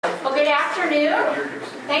Good afternoon.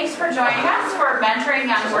 Thanks for joining us for Mentoring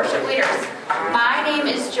Young Worship Leaders. My name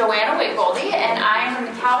is Joanna Wigbodly, and I am from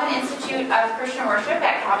the Calvin Institute of Christian Worship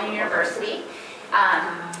at Calvin University.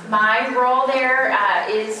 My role there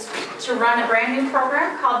is to run a brand new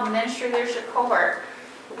program called the Ministry Leadership Cohort.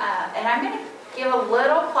 And I'm going to give a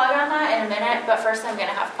little plug on that in a minute, but first I'm going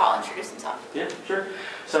to have Paul introduce himself. Yeah, sure.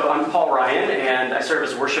 So I'm Paul Ryan, and I serve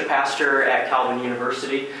as worship pastor at Calvin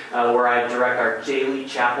University, where I direct our daily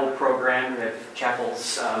chapel program. We have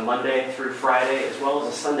chapels Monday through Friday, as well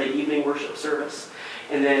as a Sunday evening worship service.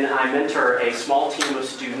 And then I mentor a small team of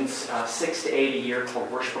students, 6 to 8 a year, called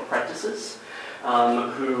Worship Apprentices,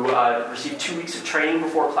 who receive 2 weeks of training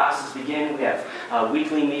before classes begin. We have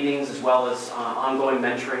weekly meetings as well as ongoing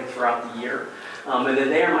mentoring throughout the year. And then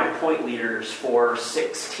they are my point leaders for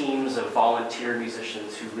 6 teams of volunteer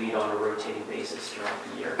musicians who lead on a rotating basis throughout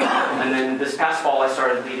the year. And then this past fall, I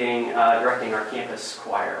started directing our campus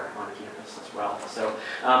choir on campus as well. So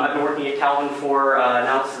I've been working at Calvin for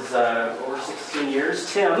now this is over 16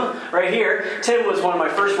 years. Tim, right here, Tim was one of my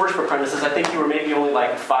first worship apprentices. I think you were maybe only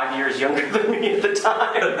like 5 years younger than me at the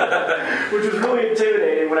time, which was really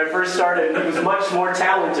intimidating when I first started. He was much more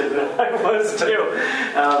talented than I was too.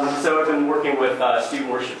 So I've been working with student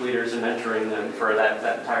worship leaders and mentoring them for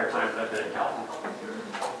that entire time that I've been at Calvin.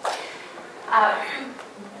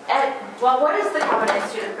 What is the Calvin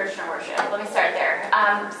Institute of Christian Worship? Let me start there.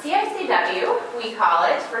 CICW, we call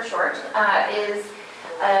it for short, is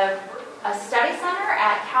a study center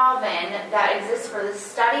at Calvin that exists for the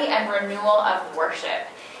study and renewal of worship.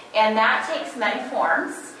 And that takes many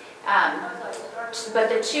forms. But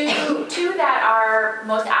the two that are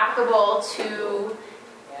most applicable to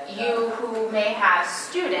you who may have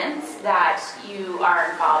students that you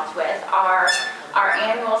are involved with are our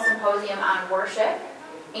annual symposium on worship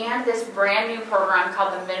and this brand new program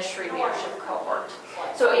called the Ministry Leadership Cohort.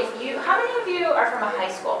 So how many of you are from a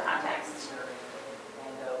high school context?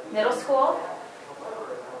 Middle school?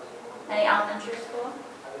 Any elementary school?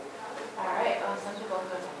 All right. Oh, some people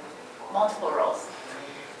have multiple roles.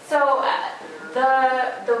 So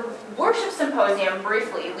the worship symposium,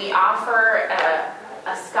 briefly, we offer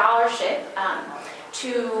a scholarship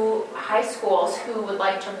to high schools who would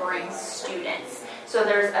like to bring students. So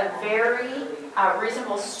there's a very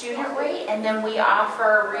reasonable student rate, and then we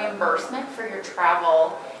offer reimbursement for your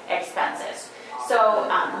travel expenses. So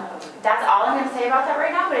that's all I'm going to say about that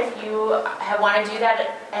right now, but if you want to do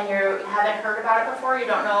that and you haven't heard about it before, you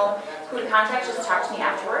don't know who to contact, just talk to me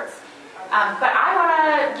afterwards. But I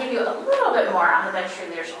want to give you a little bit more on the Ministry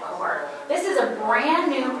Leadership Cohort. This is a brand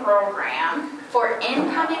new program for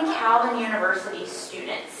incoming Calvin University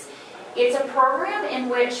students. It's a program in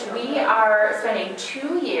which we are spending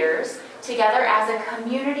 2 years together as a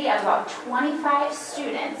community of about 25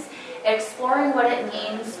 students exploring what it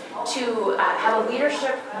means to have a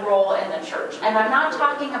leadership role in the church. And I'm not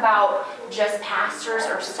talking about just pastors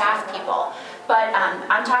or staff people, but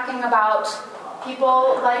I'm talking about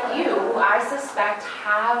people like you who I suspect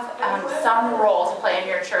have some role to play in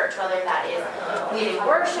your church, whether that is leading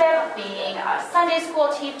worship, being a Sunday school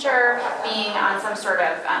teacher, being on some sort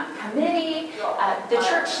of committee. The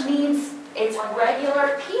church needs its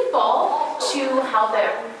regular people to help it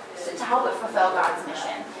fulfill God's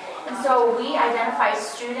mission. And so we identify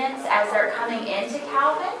students as they're coming into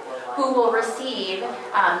Calvin who will receive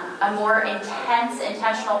a more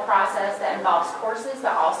intentional process that involves courses,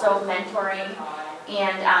 but also mentoring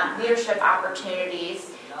and leadership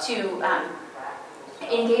opportunities to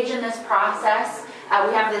engage in this process.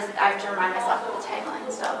 We have this, I have to remind myself of the tagline.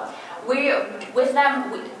 So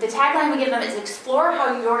the tagline we give them is explore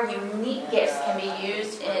how your unique gifts can be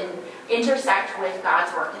used and intersect with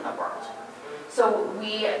God's work in the world. So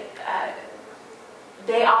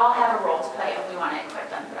they all have a role to play, and we want to equip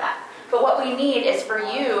them for that. But what we need is for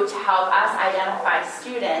you to help us identify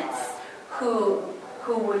students who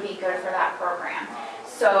would be good for that program.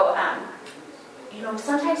 So,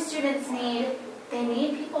 sometimes students need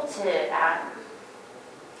people to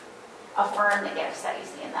affirm the gifts that you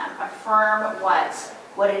see in them, affirm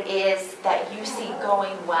what it is that you see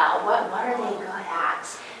going well. What are they good at?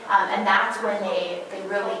 And that's when they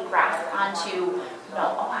really grasp onto,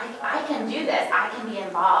 I can do this. I can be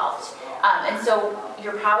involved. And so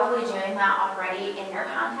you're probably doing that already in your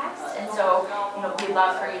context. And so, we'd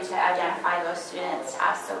love for you to identify those students to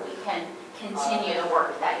us so we can continue the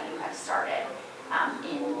work that you have started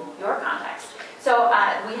in your context. So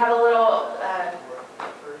we have a little,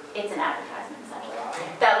 it's an advertisement essentially,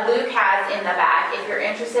 that Luke has in the back. If you're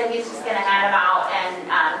interested, he's just going to hand them out.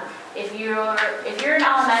 And if you're in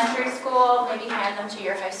elementary school, maybe hand them to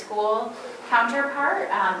your high school counterpart,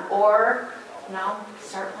 or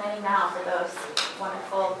Start planning now for those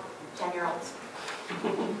wonderful 10-year-olds.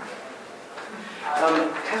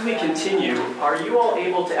 As we continue, are you all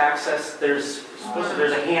able to access, there's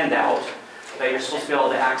a handout that you're supposed to be able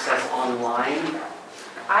to access online?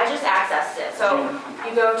 I just accessed it. So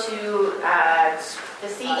you go to the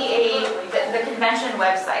CEA, the convention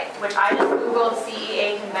website, which I just Googled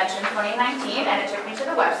CEA Convention 2019, and it took me to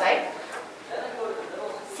the website.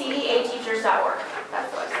 CEAteachers.org,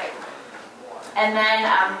 that's the website. And then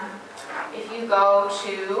if you go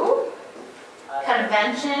to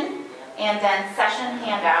convention and then session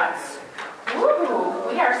handouts,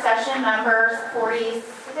 we are session number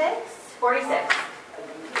 46.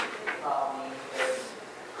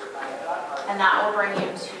 And that will bring you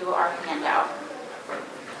to our handout.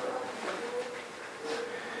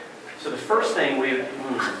 So the first thing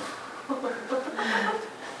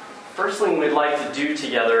we'd like to do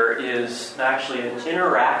together is actually an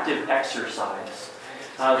interactive exercise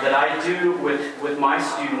that I do with my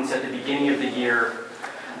students at the beginning of the year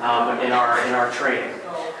in our training.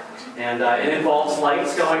 And it involves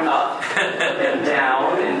lights going up and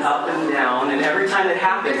down and up and down. And every time it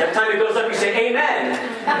happens, every time it goes up, you say, Amen.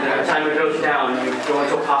 And every time it goes down, you go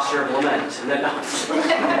into a posture of lament. And then,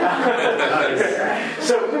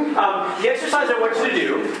 So the exercise I want you to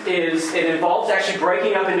do is, it involves actually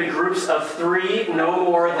breaking up into groups of 3, no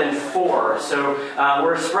more than 4. So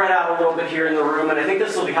we're spread out a little bit here in the room. And I think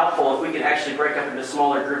this will be helpful if we can actually break up into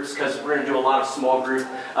smaller groups, because we're going to do a lot of small group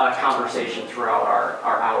conversation throughout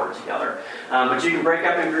our hour together. But you can break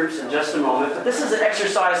up in groups in just a moment. But this is an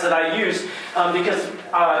exercise that I use because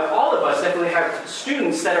all of us definitely have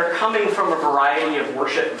students that are coming from a variety of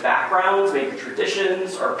worship backgrounds, maybe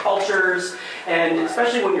traditions or cultures. And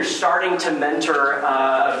especially when you're starting to mentor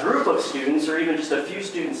a group of students, or even just a few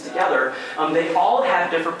students together, they all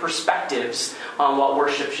have different perspectives on what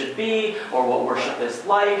worship should be or what worship is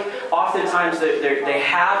like. Oftentimes they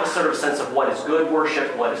have a sort of sense of what is good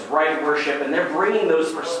worship, what is right worship, and they're bringing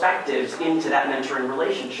those perspectives into that mentoring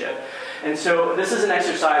relationship. And so this is an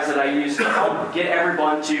exercise that I use to help get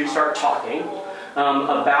everyone to start talking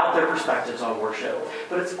about their perspectives on worship.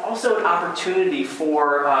 But it's also an opportunity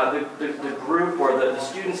for the group or the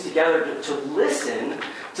students together to listen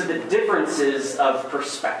to the differences of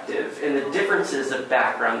perspective and the differences of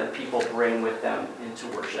background that people bring with them into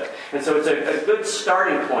worship. And so it's a good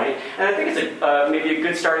starting point. And I think it's maybe a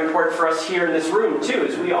good starting point for us here in this room too,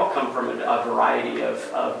 as we all come from a variety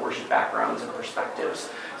of worship backgrounds and perspectives.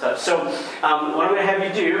 So what I'm going to have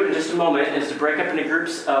you do in just a moment is to break up into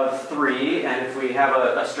groups of 3, and if we have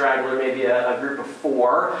a straggler, maybe a group of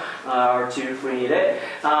 4 or 2 if we need it.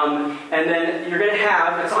 And then you're going to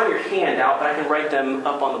have, it's on your handout, but I can write them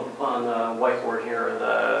up on the whiteboard here, or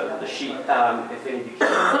the sheet, if any of you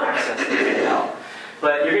can access the handout.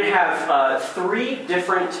 But you're going to have 3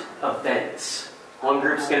 different events. One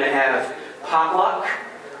group's going to have potluck,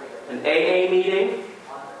 an AA meeting,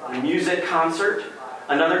 a music concert.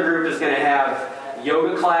 Another group is going to have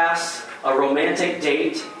yoga class, a romantic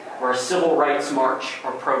date, or a civil rights march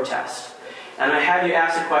or protest. And I have you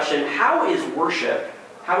ask the question, how is worship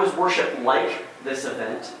like this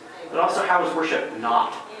event? But also, how is worship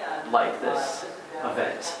not like this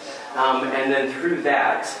event? And then through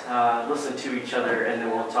that, listen to each other, and then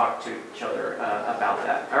we'll talk to each other about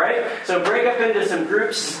that. All right? So break up into some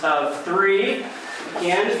groups of 3.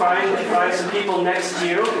 And find some people next to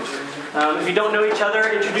you. If you don't know each other,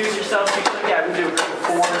 introduce yourselves. Yeah, we do a group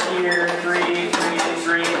of 4 here, 3,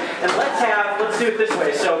 3. And let's do it this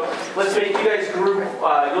way. So let's make you guys group.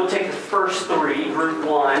 You'll take the first 3, group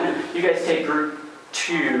 1. You guys take group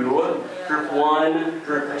 2, group 1,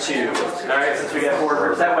 group 2. All right, since we got 4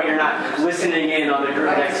 groups, that way you're not listening in on the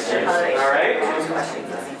group next to you. All right.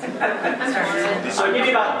 So I'll give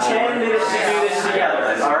you about 10 minutes to do this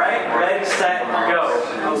together. All right, ready, set, go.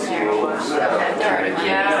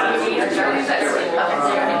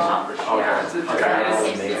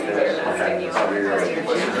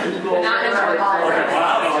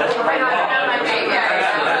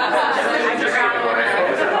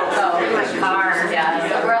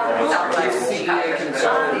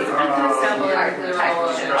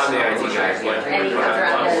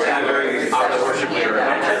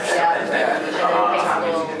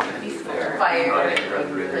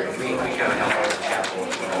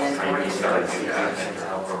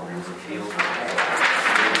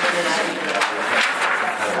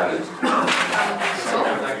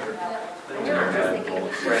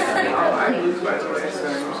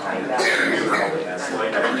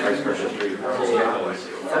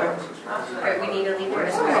 We need to leave for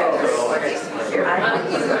this.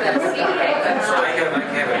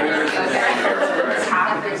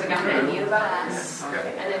 There's a menu about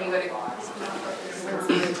then you go to.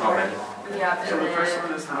 Yeah, and So the then first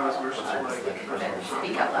one is how is worship like?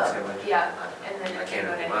 speak out loud. Yeah, and then you can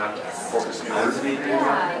go to.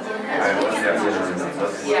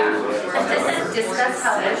 Yeah. Discuss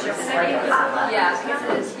how worship is like a potluck. Yeah,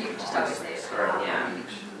 because it's huge stuff. Yeah.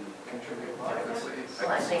 Well,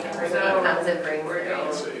 I think everybody comes and brings their own. How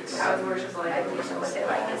is worship like? I think so what they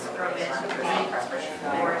like is romance,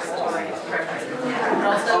 More stories, preferences. But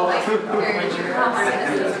also, like, your take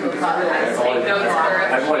notes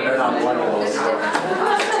I've only been on one of those.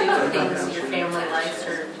 things, your family likes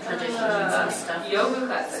or traditions and stuff. yoga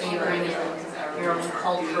class. So you bring in your own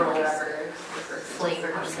cultural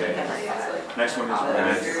flavors. Next one is And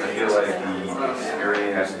I feel like the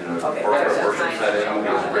experience in a corporate worship setting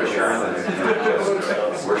is richer than if you're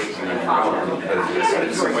just worshiping in your own, because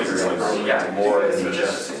it's more than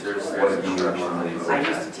just what you actually I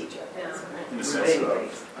used to teach it. in the sense of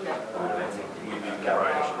we need the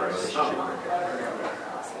right relationship.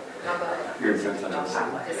 You're good.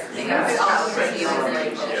 Because also for you is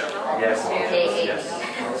like Yes.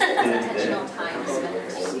 intentional time spent.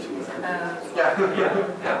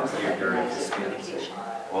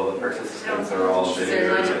 Well, the participants are all So there.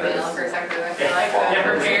 you're going to bail for a second, I feel like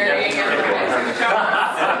they're preparing and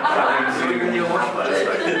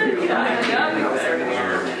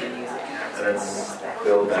And it's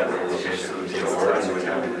build that relationship with your Lord and with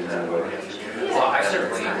him in that way. Well, I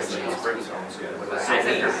certainly I said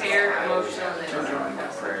prepare emotionally.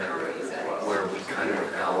 where we kind of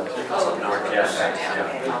acknowledge Oh,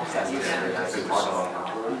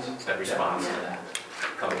 that response to that.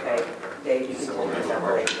 Okay, Dave, you can take this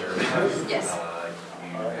number. Yes. You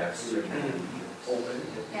have certain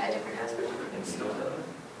Yeah, different aspects.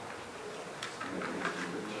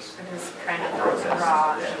 It is kind of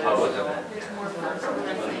raw. public of There's more personal, I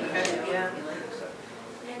think, yeah.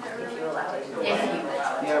 If you allow it. If you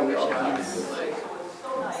allow it. Yeah, we should.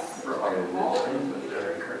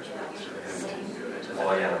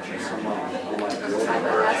 oh yeah,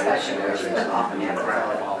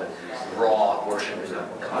 raw worship is not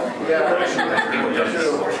people don't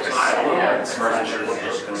do worship. I don't know. It's very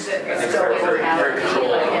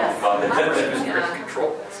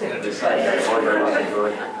controlled.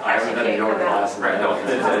 I haven't done yoga class. Right, no.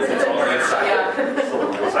 It's all inside.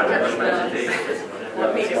 What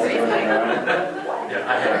made it say like?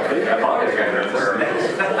 Yeah,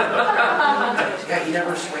 Yeah, he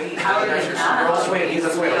never swayed. How would I not? Girl swayed, he's a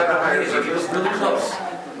sway. He was really close. He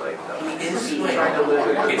is trying to live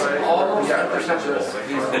it. It's almost imperceptible. And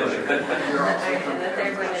the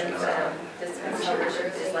third one is discuss how worship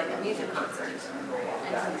is like a music concert. And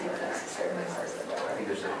something that's certain person.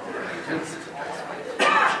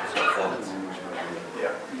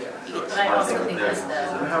 But I also think as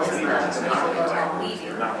the people are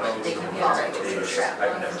leaving, they can get right to the trap.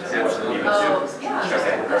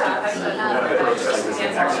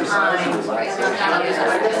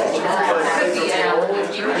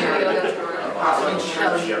 Oh, And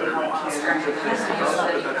show you how constructive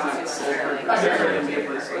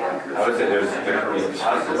I would say there's definitely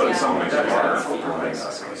positive, but some ways that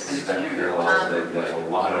parallels that there's a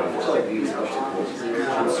lot of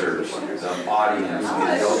concerts, the audience,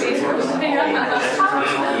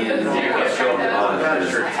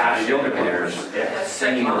 there's yoga players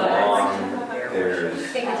singing along, there's I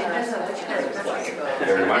think it depends on which kind of person you're going.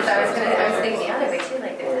 very much I was thinking the other way too,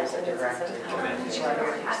 like there's some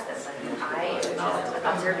past this, like I am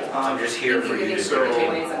observing. I'm just here for you to sort of take.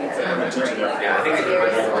 Yeah, I think it's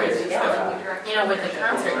Very ways. You know, with the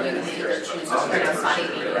concert, you can either choose to bring a body in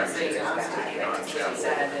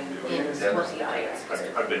what the audience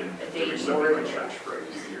hears. I've been living in church for a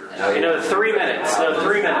few years. You know, 3 minutes. No,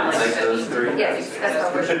 3 minutes. like those three. Yes, that's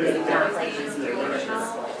what we're doing now, like these three traditional.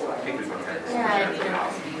 Yeah, and you know,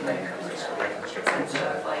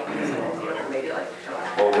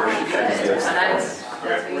 Well, worship should be just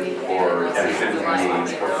or it should be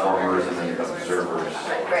performers and then observers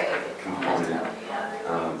right. component,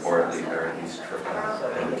 or at least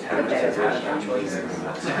intent to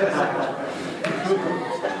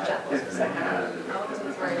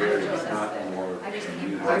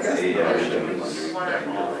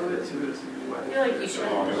I feel like you should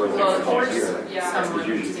force someone to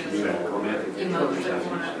emote a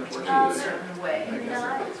certain way.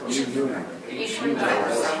 You should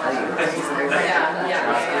force someone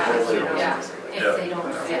if they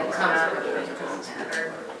don't feel comfortable with that,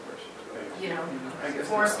 or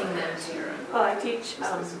forcing them to Well, I teach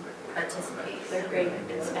participate. third grade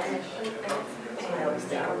in Spanish, and I always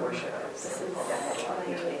think of worship. This is my third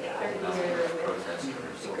year with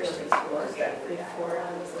Christian schools before I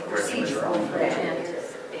was Procedural and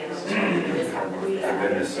I've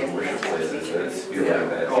been to some worship places that feel like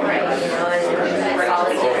that. Right, you know, and it's all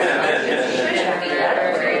the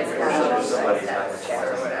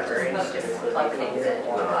or whatever, and you just plug things in.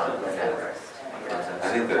 I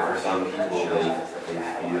think that for some people, they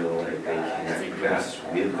feel like they can best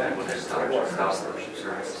with that.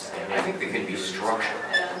 I think they could be structured.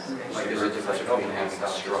 Like there's a difference between having a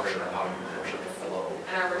structure and how you worship the flow.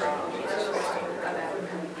 And our version of Jesus was about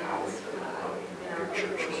Your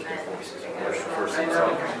church is their voices. First thing,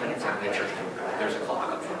 there's a clock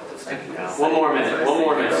up front that's ticking down. One more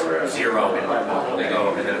minute. 0, and they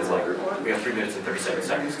go, and then it's like, we have 3 minutes and 37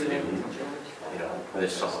 seconds to do,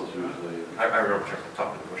 this song. I remember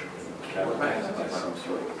talking to the worship.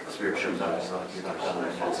 Spirit shows up,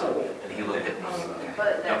 and he looked at me.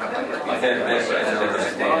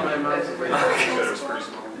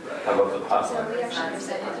 How about the pop? So we have not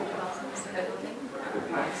said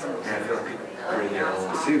I feel like people bring their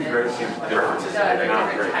own Seems very differences. They're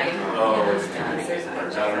not great. I don't know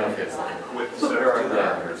if it's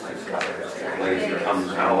Like it becomes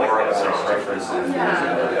more about preferences than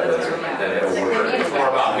it's more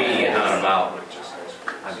about me and not about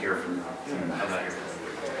I'm here for I'm not here for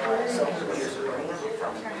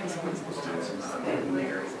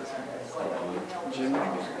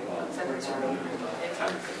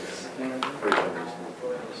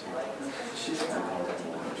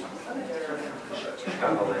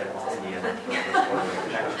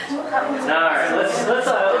Alright, let's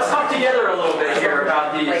talk together a little bit here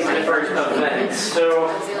about these different events. So,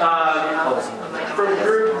 from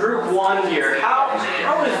group 1 here,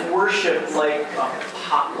 how is worship like a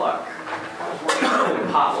potluck?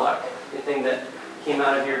 Potluck. Anything that came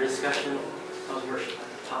out of your discussion? How was worship like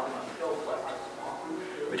a potluck?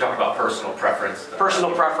 We talked about personal preference.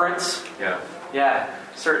 Personal preference? Yeah. Yeah,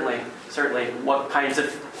 certainly. What kinds of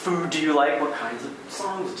food do you like? What kinds of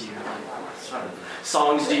songs do you like? What sort of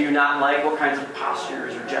songs do you not like? What kinds of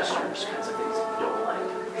postures or gestures, kinds of things you don't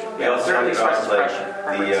like? Yeah, let's talk about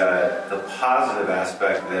preference. the positive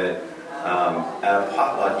aspect that at a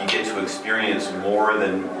potluck you get to experience more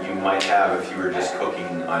than you might have if you were just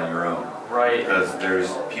cooking on your own. Right. Because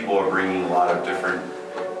people are bringing a lot of different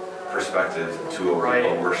perspectives to a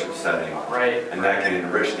worship setting. Right. And that can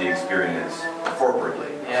enrich the experience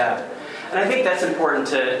corporately. Yeah. And I think that's important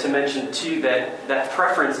to mention too, that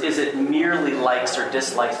preference isn't merely likes or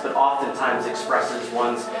dislikes, but oftentimes expresses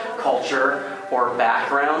one's culture or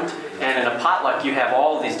background. And in a potluck, you have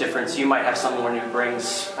all these differences. You might have someone who brings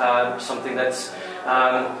something that's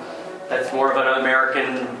more of an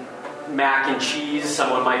American mac and cheese.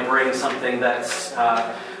 Someone might bring something that's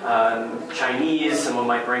Chinese. Someone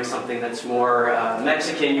might bring something that's more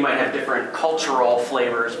Mexican. You might have different cultural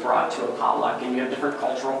flavors brought to a potluck, and you have different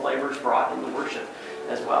cultural flavors brought into worship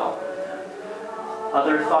as well.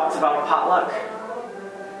 Other thoughts about potluck?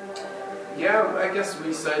 Yeah, I guess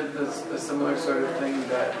we said a similar sort of thing,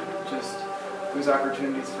 that just there's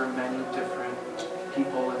opportunities for many different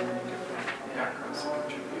people and many different backgrounds to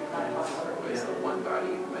contribute in many different ways. The one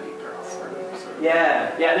body, many parts, sort of.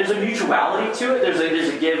 Yeah. There's a mutuality to it. There's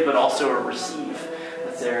a give, but also a receive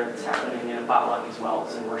that's happening in a potluck as well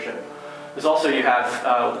as in worship. There's also, you have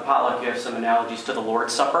with the potluck, you have some analogies to the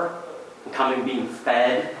Lord's Supper, coming, being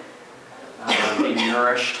fed. Being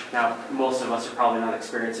nourished. Now, most of us are probably not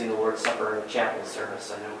experiencing the Lord's Supper in a chapel service.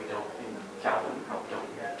 I know we don't in Calvin, we probably don't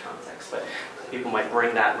in that context, but people might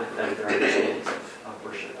bring that with them during the days of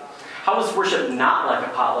worship. How is worship not like a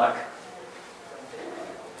potluck?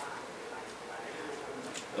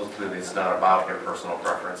 Ultimately, it's not about your personal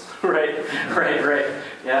preference. Right.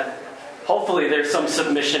 Yeah. Hopefully, there's some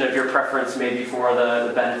submission of your preference, maybe for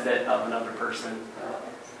the benefit of another person.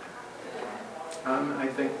 I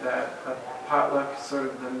think that a potluck, sort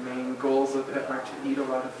of the main goals of it are to eat a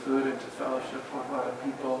lot of food and to fellowship with a lot of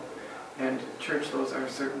people. And church, those are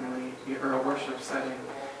certainly, or a worship setting,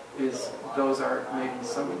 those are maybe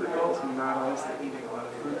some of the goals, and not always the eating a lot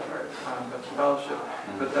of food part, but fellowship.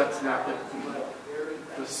 But that's not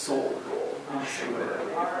the sole goal.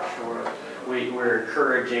 Sure. We're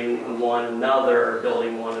encouraging one another,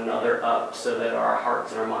 building one another up so that our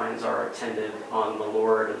hearts and our minds are attentive on the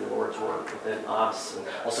Lord and the Lord's work within us, and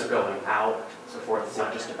also going out and so forth. It's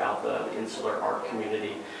not just about the insular art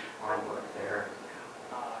community, our work there.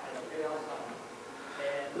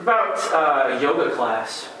 What about a yoga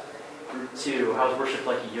class? Group 2, how's worship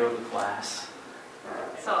like a yoga class?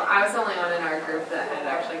 So I was the only one in our group that had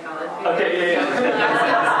actually gone through. Okay, yeah.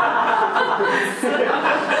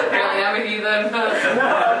 Apparently I'm a heathen.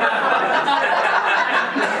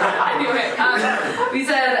 Anyway, we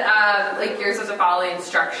said you're supposed to follow the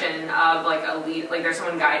instruction of like a lead, like there's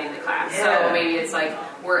someone guiding the class. Yeah. So maybe it's like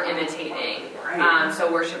we're imitating.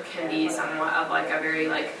 So worship can be somewhat of like a very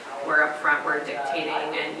like, we're up front, we're dictating,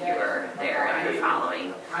 and you're there and you're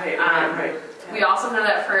following. Right. We also know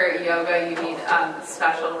that for yoga you need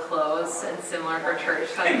special clothes, and similar for church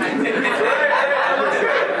sometimes.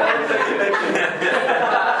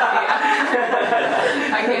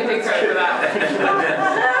 I can't take credit for that one.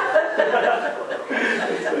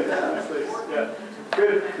 Yeah.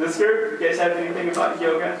 Good. This group, you guys have anything about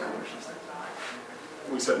yoga?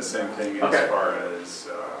 We said the same thing as Okay. far as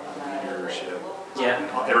leadership. Yeah.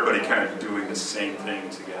 Everybody kind of doing the same thing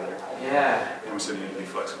together. Yeah. And we said you need to be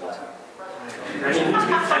flexible too. And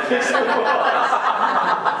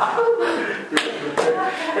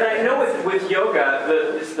I know with yoga,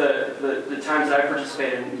 the times that I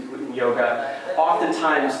participate in yoga,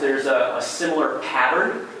 oftentimes there's a similar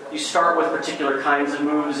pattern. You start with particular kinds of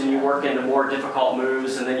moves and you work into more difficult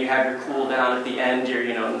moves, and then you have your cool down at the end, your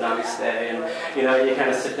namaste, and you kind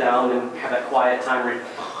of sit down and have that quiet time where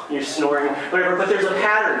you're snoring, whatever, but there's a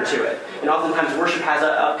pattern to it. And oftentimes worship has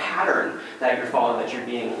a pattern that you're following, that you're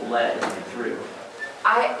being led through.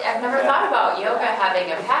 I've never thought about yoga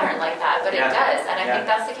having a pattern like that, but it does. And I Yeah. think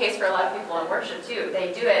that's the case for a lot of people in worship too.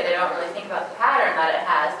 They do it, they don't really think about the pattern that it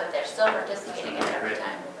has, but they're still participating in it every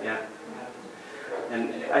time. Yeah.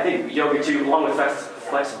 And I think yoga too, along with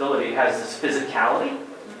flexibility, has this physicality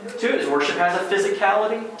to it. Worship has a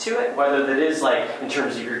physicality to it, whether that is like in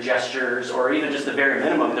terms of your gestures or even just the very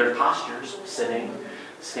minimum, their postures, sitting,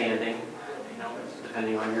 standing,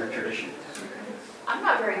 depending on your tradition. I'm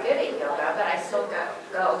not very good at yoga, but I still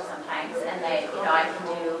go sometimes, and I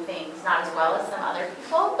can do things not as well as some other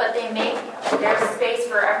people, but they make there's space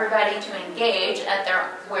for everybody to engage at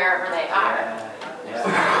wherever they are.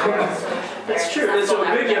 Yeah. It's true. And so a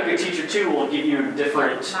good yoga teacher too will give you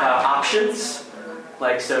different options.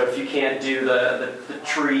 Like, so if you can't do the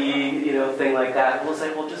tree, thing like that, we'll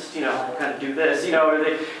say, well, just, kind of do this, or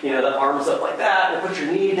the arms up like that, and put your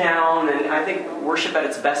knee down. And I think worship at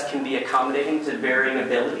its best can be accommodating to varying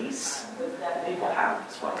abilities that people have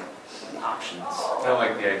as well, and options. I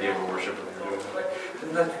like the idea of worship when you're doing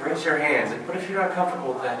it. Let's raise your hands, but if you're not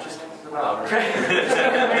comfortable with that, just hold them out. Right?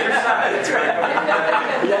 That's right.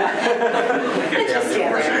 Just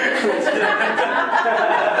stand there.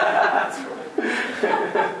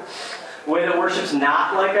 Way that worship's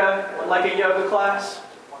not like a yoga class.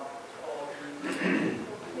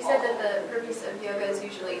 You said that the purpose of yoga is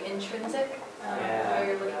usually intrinsic, where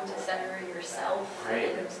you're looking to center yourself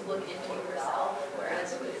and to look into yourself,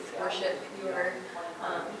 whereas with worship, you're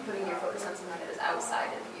putting your focus on something that is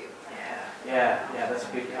outside of you. Yeah, that's a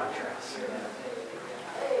good contrast.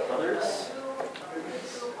 Others?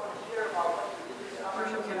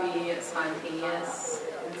 Worship can be spontaneous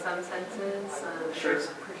in some senses. There's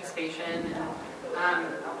participation, and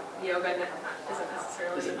yoga isn't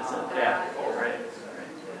necessarily that. Yeah, right.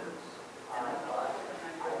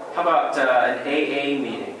 How about an AA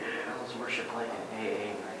meeting? How was worship like an AA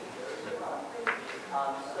meeting?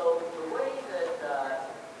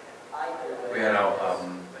 We had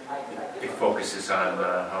big focuses on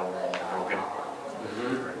how we're all broken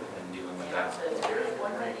and dealing with that.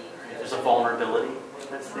 There's a vulnerability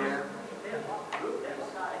that's there.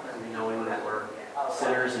 Knowing that we're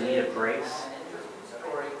sinners in need of grace.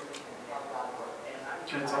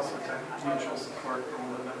 And it's also a time of mutual support from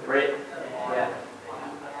one another. Right? Yeah.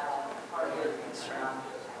 That's right.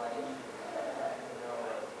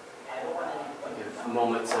 We have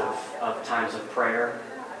moments of times of prayer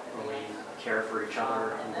where we care for each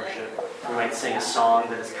other and worship. We might sing a song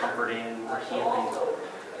that is comforting or healing.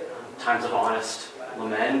 Times of honest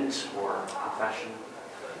lament or confession.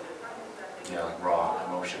 Yeah, like raw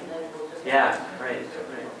emotion. Yeah, right.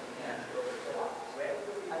 Yeah.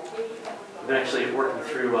 I've been actually working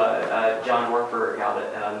through John Wartburg out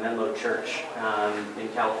at Menlo Church in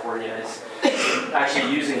California. Is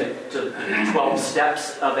actually using the 12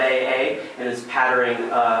 steps of AA and is patterning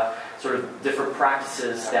sort of different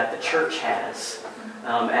practices that the church has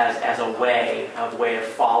as a way of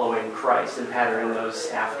following Christ, and patterning those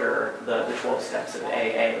after the 12 steps of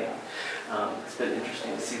AA. It's been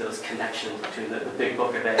interesting to see those connections between the big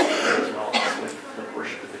book of AA as well as with the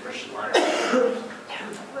worship of the Christian life.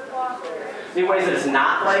 Any ways that it's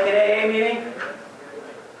not like an AA meeting?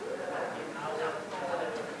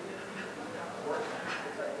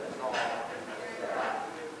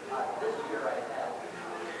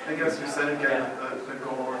 I guess we said again that the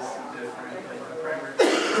goal is different. Like the primary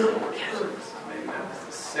goal is maybe not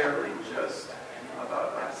necessarily just about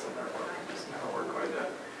us and our focus, how we're going to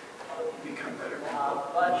become better people.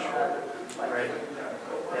 Right.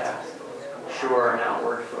 Yeah. Sure, an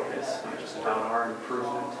outward focus, not just about our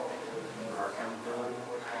improvement, our accountability.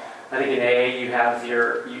 I think in AA you have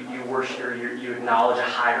you worship or you acknowledge a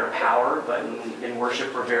higher power, but in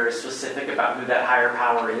worship we're very specific about who that higher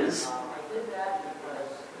power is.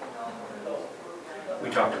 We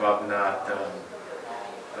talked about not,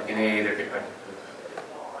 like in AA, there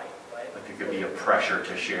could be a pressure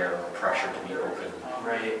to share, or a pressure to be open.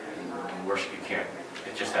 Right. In worship, you can't.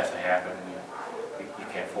 It just has to happen. You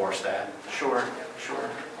can't force that. Sure.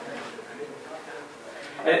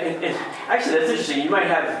 And actually, that's interesting. You might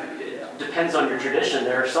have. Depends on your tradition.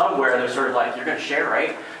 There are some where they're sort of like you're going to share,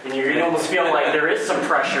 right? And you almost feel like there is some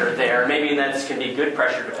pressure there. Maybe that can be good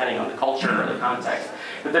pressure depending on the culture or the context.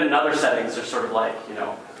 But then in other settings, they're sort of like,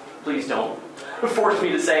 please don't force me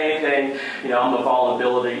to say anything. I'm a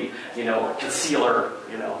vulnerability, concealer.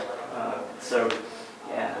 So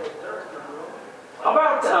yeah. How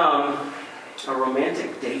about a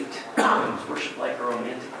romantic date? Is worship like a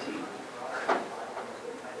romantic date?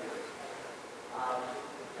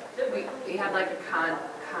 We had like a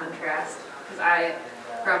contrast because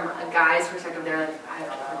from a guy's perspective, they're like, I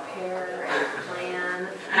have to prepare and plan,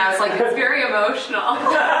 and I was like, it's very emotional.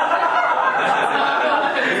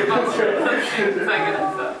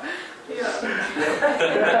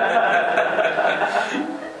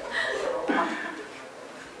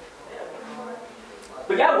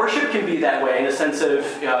 But yeah, worship can be that way in the sense of,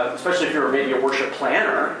 especially if you're maybe a worship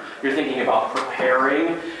planner, you're thinking about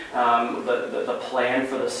preparing the plan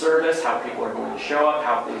for the service, how people are going to show up,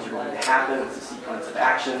 how things are going to happen, it's a sequence of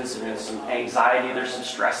actions, there's some anxiety, there's some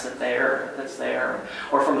stress that's there.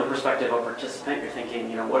 Or from the perspective of a participant, you're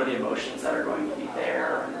thinking, what are the emotions that are going to be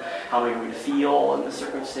there, and how am I going to feel in this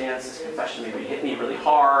circumstance? This confession maybe hit me really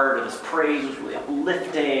hard, or this praise was really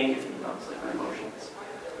uplifting, you're thinking about those different emotions.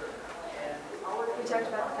 We talked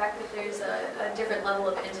about the fact that there's a different level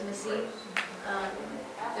of intimacy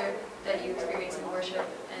that you experience in worship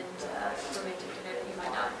and romantic dinner that you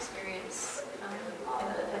might not experience in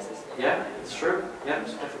other places. Yeah, it's true. Yeah,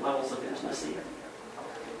 there's different levels of intimacy.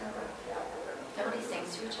 Nobody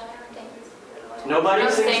sings to each other on dates. Nobody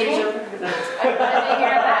sings to each other? I didn't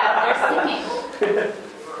hear that. They're singing.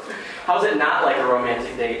 How's it not like a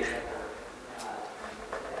romantic date?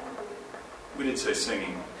 We did say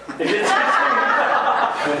singing.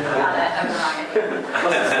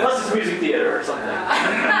 Unless it's music theater or something.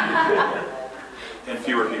 And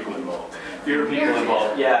fewer people involved.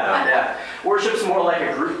 Yeah. Worship's more like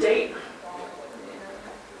a group date.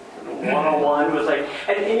 One-on-one with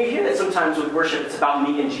and you hear that sometimes with worship it's about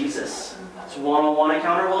me and Jesus. It's one-on-one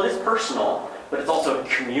encounter. Well, it is personal, but it's also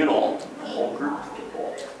communal. A whole group of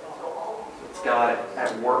people. It's God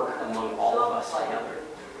at work among all of us together.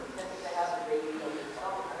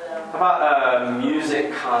 How about a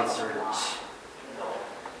music concert?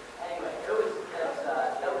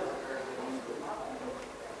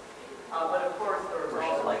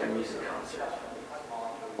 Worship like a music concert.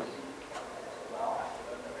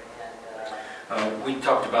 We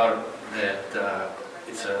talked about that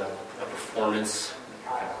it's a performance.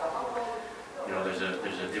 There's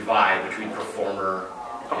a divide between performer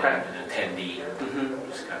and an attendee. Mm-hmm.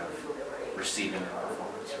 Just kind of receiving the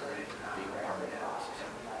performance, right? Being a part of it.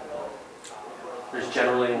 There's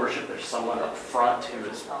generally in worship, there's someone up front who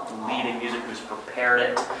is leading music, who's prepared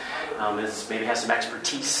it, maybe has some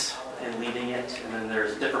expertise in leading it, and then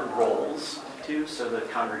there's different roles too, so the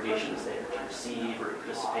congregation is there to receive or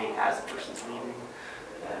participate as the person's leading.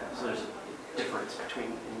 So there's a difference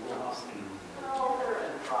between roles. I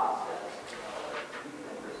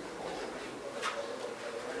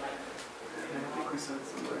think we said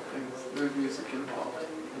some other things. There's music involved.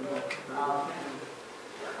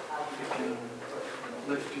 It can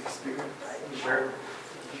lift your spirits. Sure.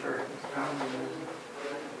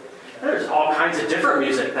 There's all kinds of different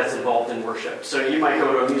music that's involved in worship. So you might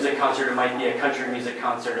go to a music concert, it might be a country music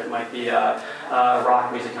concert, it might be a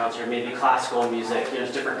rock music concert, maybe classical music.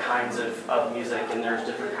 There's different kinds of music, and there's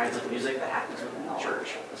different kinds of music that happens within the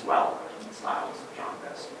church as well, styles of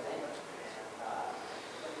genres.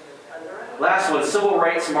 Last one, civil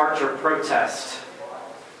rights march or protest.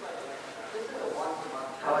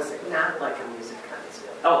 How is it not like a music concert?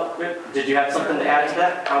 Oh, good. Did you have something to add to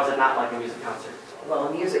that? How is it not like a music concert? Well,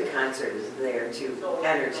 a music concert is there to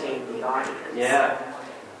entertain the audience. Yeah.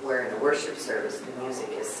 Where in a worship service, the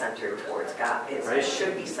music is centered towards God. It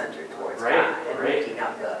should be centered towards God and lifting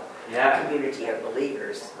up the community of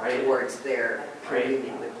believers towards their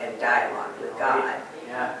communion and dialogue with God.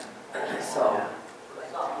 Yeah. So,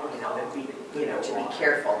 to be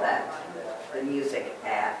careful that the music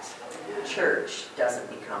at church doesn't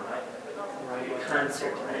become a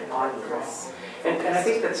concert and an audience. And I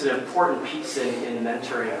think that's an important piece in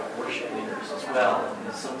mentoring worship leaders as well.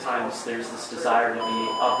 Because sometimes there's this desire to be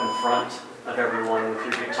up in front of everyone with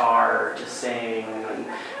your guitar, to sing and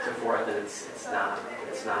so forth, and it's not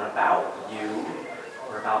about you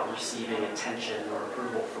or about receiving attention or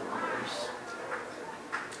approval from others.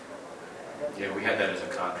 Yeah, we had that as a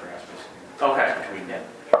contrast between a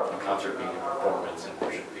concert being a performance and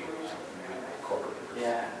worship being something corporate.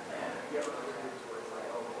 Yeah.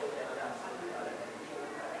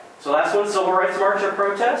 So last one, Civil Rights March or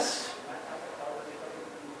protest?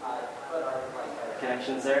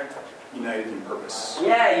 Connections there? United in purpose.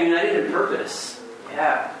 Yeah, united in purpose.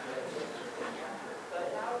 Yeah.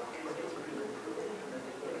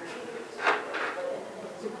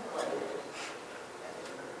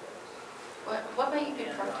 What might you be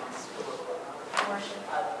protest? Worship.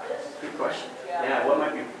 Good question. Yeah, what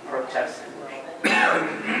might be protest in worship?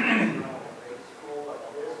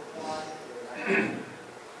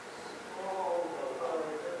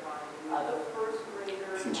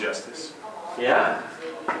 Injustice. Yeah.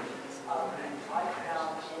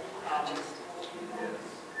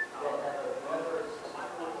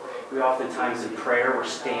 We oftentimes in prayer, we're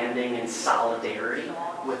standing in solidarity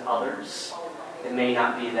with others. It may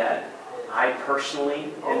not be that I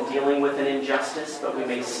personally am dealing with an injustice, but we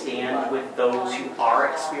may stand with those who are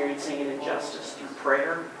experiencing an injustice through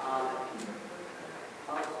prayer.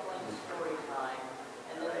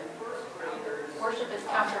 Worship is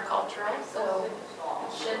countercultural, so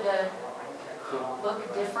it should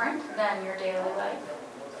look different than your daily life.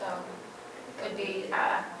 So it could be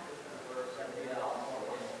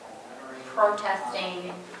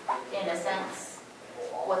protesting, in a sense,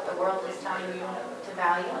 what the world is telling you to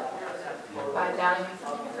value by valuing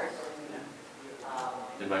something different.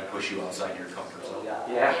 It might push you outside your comfort zone.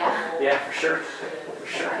 Yeah, for sure. For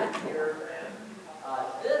sure.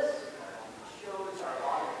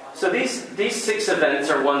 So these 6 events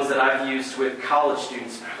are ones that I've used with college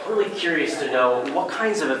students. I'm really curious to know what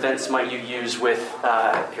kinds of events might you use with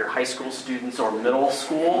your high school students or middle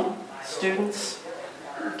school students?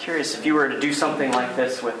 I'm curious if you were to do something like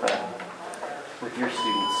this with your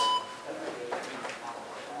students.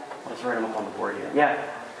 Let's write them up on the board here. Yeah.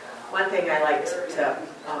 One thing I like to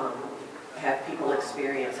have people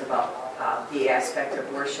experience about the aspect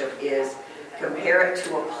of worship is compare it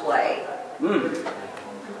to a play.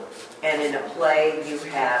 And in a play, you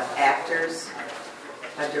have actors,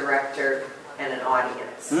 a director, and an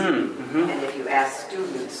audience. And if you ask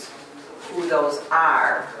students who those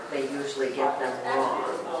are, they usually get them wrong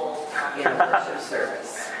in a worship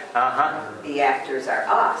service. The actors are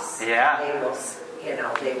us. Yeah. They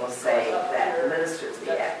will say that the minister's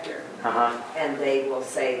the actor. And they will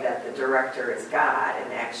say that the director is God,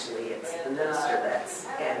 and actually it's the minister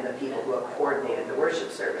and the people who have coordinated the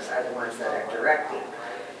worship service are the ones that are directing.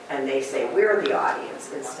 And they say we're the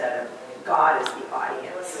audience instead of God is the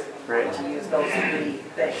audience. Right. To use those 3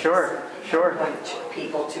 things. Sure. Point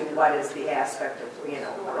people to what is the aspect of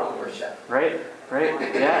real worship. Right.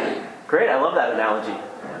 Yeah. Great. I love that analogy.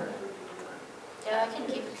 Yeah, I can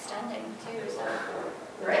keep extending too. So,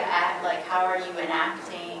 like, how are you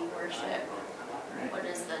enacting worship? What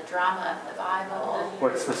is the drama of the Bible?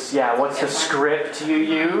 What's the script you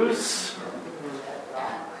use?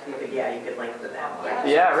 You could lengthen that.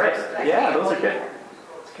 Yeah, right. Yeah, those are good.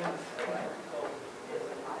 That's good.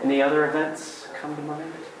 Any other events come to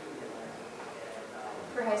mind?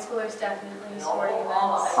 For high schoolers, definitely sporting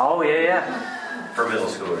events. Oh, yeah. For middle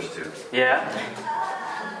schoolers too. Yeah.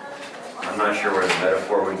 I'm not sure where the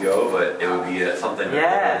metaphor would go, but it would be something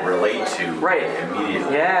that would relate to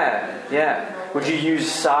immediately. Yeah. Would you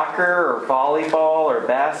use soccer or volleyball or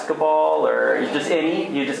basketball or just any?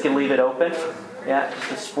 You just can leave it open? Yeah,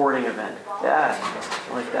 just a sporting event. Yeah,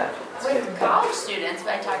 I like that. With college students,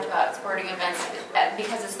 I talked about sporting events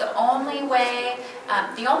because it's the only way,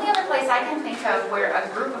 the only other place I can think of where a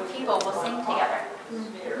group of people will sing together.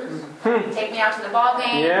 Take me out to the ball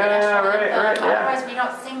game. Yeah, right. Otherwise, we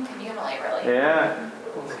don't sing communally, really. Yeah,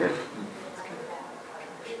 that's good.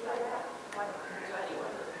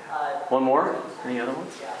 One more? Any other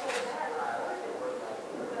ones?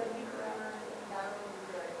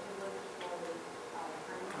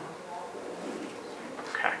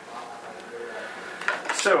 Okay.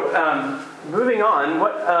 So, moving on.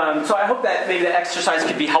 So I hope that maybe the exercise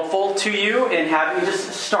could be helpful to you in having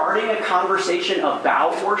just starting a conversation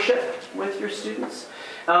about worship with your students.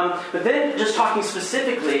 But then just talking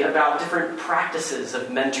specifically about different practices of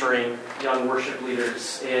mentoring young worship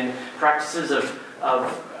leaders in practices of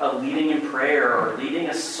leading in prayer, or leading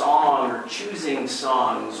a song, or choosing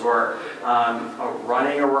songs, or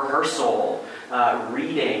running a rehearsal,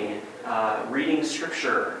 reading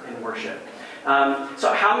scripture in worship.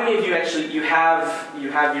 So how many of you actually you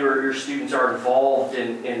have your students are involved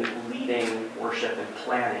in leading worship and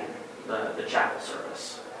planning the chapel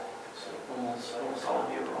service? So almost all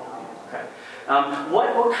of you. Okay.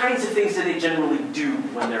 What kinds of things do they generally do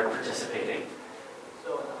when they're participating?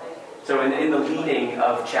 So in the leading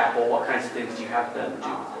of chapel, what kinds of things do you have them do?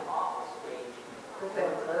 Open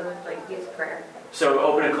and close, like use prayer. So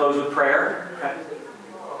open and close with prayer? Okay.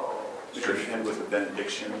 Scripture end with a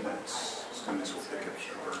benediction. That's students will pick up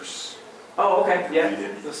your verse. Oh, okay. Yeah.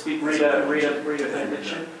 Read Read a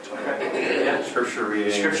benediction. Okay. Yeah. Scripture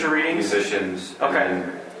reading. Musicians. Okay. And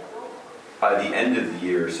then by the end of the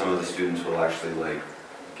year, some of the students will actually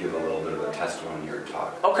give a little bit of a testimony or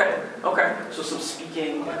talk. Okay. So some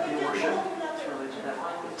speaking in worship. It's related to that.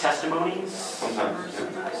 Testimonies. Sometimes.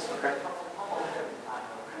 Okay.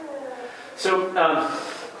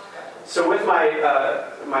 So with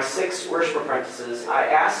my 6 worship apprentices, I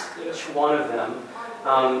asked each one of them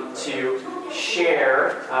to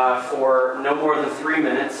share for no more than 3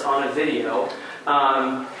 minutes on a video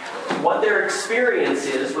what their experience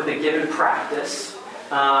is with a given practice.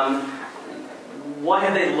 What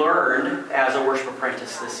have they learned as a worship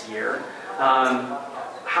apprentice this year?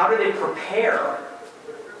 How do they prepare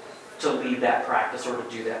to lead that practice or to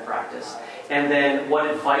do that practice? And then what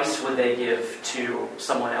advice would they give to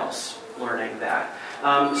someone else learning that?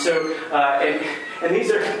 And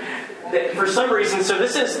these are, for some reason, so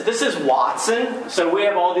this is Watson. So we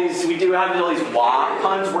have all these WA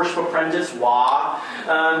puns, worship apprentice, WA.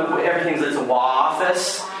 Everything's it's a WA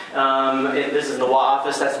office. This is the WA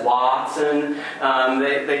office, that's Watson.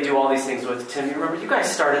 They do all these things with Tim. You remember, you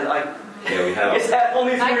guys started Yeah, we have. It's that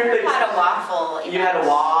only My group had a waffle. You had a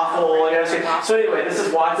waffle. So anyway, this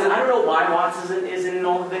is Watson. I don't know why Watson is in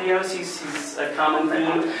all the videos. He's a common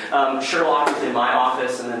theme. Sherlock is in my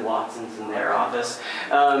office, and then Watson's in their office.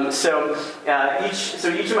 So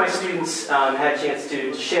each of my students had a chance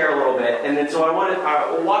to share a little bit, and then so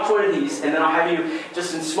I'll watch one of these, and then I'll have you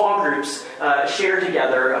just in small groups share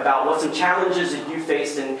together about what some challenges that you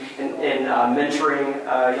faced in mentoring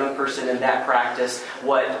a young person in that practice.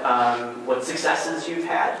 What successes you've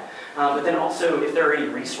had, but then also if there are any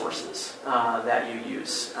resources that you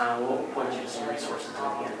use. We'll point you to some resources in the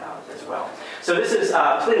handout as well. So this is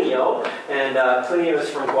Plinio, and Plinio is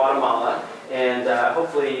from Guatemala, and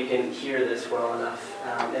hopefully you can hear this well enough.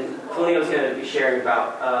 And Plinio is going to be sharing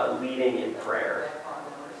about leading in prayer.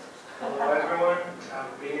 Hello everyone, I'm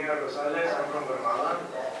Plinio Rosales, I'm from Guatemala,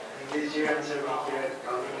 and this year I'm serving here at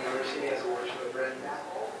Calvin University as a worship apprentice.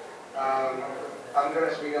 I'm going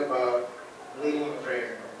to speak about leading in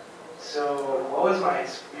prayer. So, what was my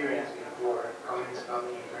experience before coming to Calvin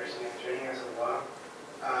University and training as a WA?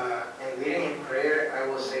 And leading in prayer, I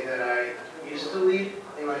will say that I used to lead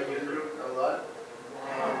in my youth group a lot,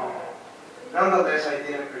 and nonetheless, I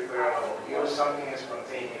didn't prepare at all. It was something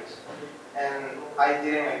spontaneous, and I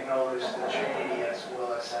didn't acknowledge the Trinity as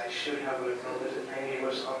well as I should have acknowledged the Trinity.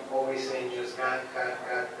 Was always saying just God, God,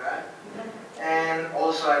 God, God. And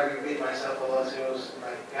also I repeat myself a lot, so it was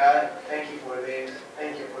like, God, thank you for this,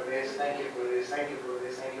 thank you for this, thank you for this, thank you for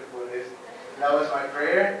this, thank you for this. And that was my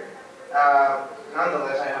prayer.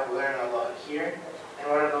 Nonetheless, I have learned a lot here.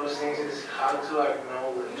 And one of those things is how to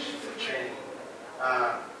acknowledge the Trinity.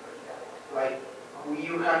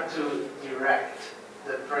 You have to direct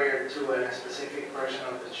the prayer to a specific person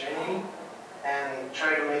of the Trinity and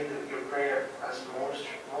try to make your prayer as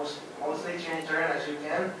mostly Trinitarian as you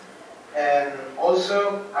can. And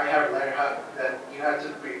also, I have learned that you have to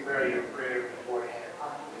prepare your prayer beforehand.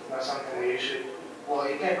 It's not something that you should,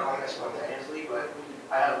 it can come spontaneously, but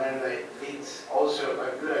I have learned that it's also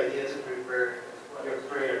a good idea to prepare your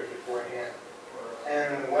prayer beforehand.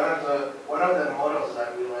 And one of the models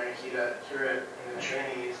that we learn here in the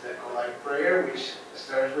training is the collect prayer, which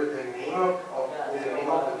starts with the name of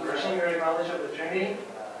the person you acknowledge of the Trinity.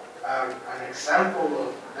 An example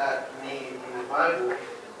of that name in the Bible,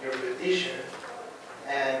 your petition,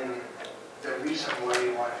 and the reason why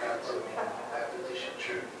you want God to make that petition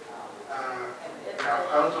true. Now,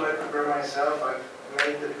 how do I prepare myself? I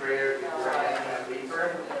make the prayer beforehand on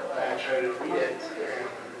paper, and I try to read it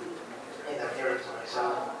in the mirror to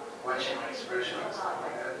myself, watching my expression and stuff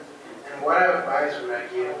like that. And what advice would I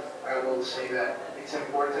give? I will say that it's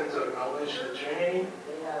important to acknowledge the Trinity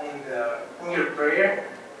in your prayer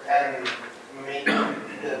and make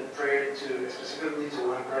the prayer specifically to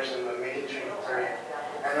one person, but make it Trinitarian.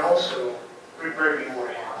 And also prepare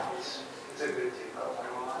beforehand. It's a good tip.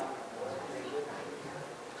 Thank you.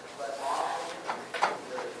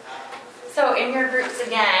 So in your groups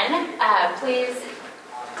again, please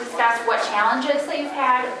discuss what challenges that you've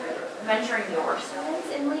had mentoring your students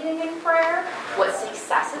in leading in prayer. What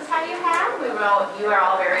successes have you had? You are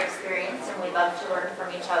all very experienced and we love to learn from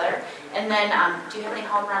each other. And then do you have any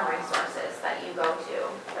home run resources that you go to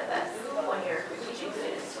for this when you're teaching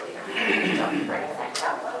students to lead in prayer? Don't break that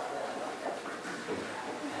down.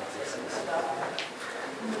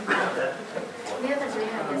 The other day,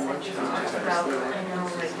 I guess I just talked about, I know,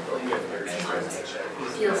 like, it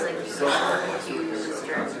feels like you are confused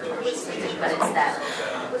or something, but it's that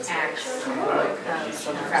acts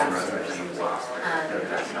crowd.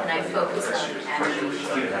 And I focus on adoration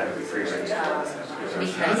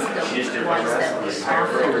because the ones that we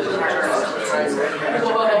often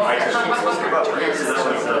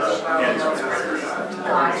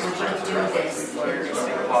God, would you do this?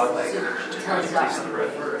 Tells God,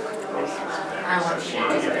 I want you to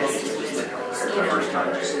do this.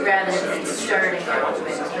 Rather than starting out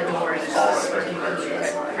with the more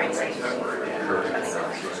crazy. Because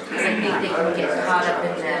I think they can get caught up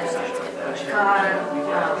in that. God,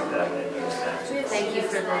 thank you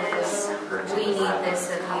for this. We need this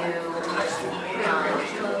of you.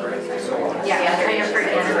 Yeah, kind of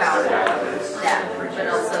forget about that. But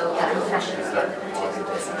also the confession of I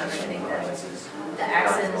think that the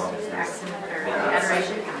accent or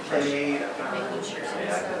adoration, making sure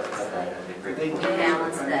to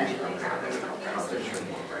balance that.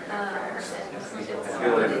 I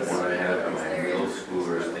feel like when I have my middle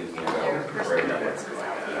schoolers thinking about prayer,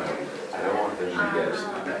 I don't want them to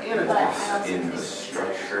get lost in the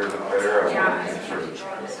structure of the prayer. I want them to sort of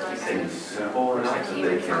keep things simple enough that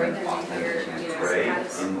they can authentically pray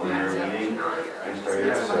in their meeting and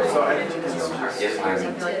prayer. So if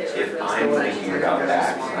I'm thinking about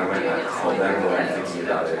that, I might not tell them that I'm thinking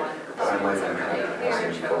about it, but I might not have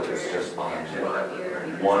them focus just on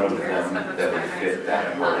one of them that would fit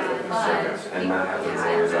that part of the service and not have them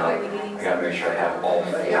worry about, I gotta make sure I have all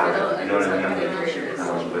four. You know what I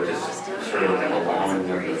mean? But just sort of allowing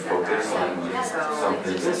them to focus on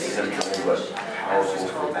something that's simple but powerful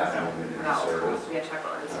for that moment in the service. I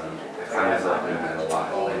find myself doing that a lot.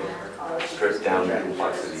 Like, strip down the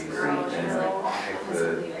complexities and pick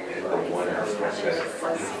the one aspect that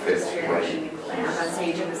fits right. I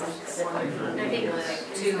think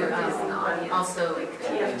to also,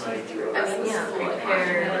 prepare.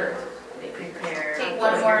 Take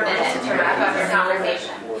one more minute to wrap up your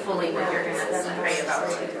conversation. Fully what you're going to pray about,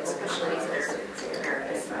 especially if they're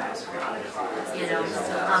nervous.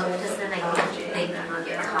 Because then I think they can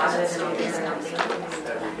get caught in something.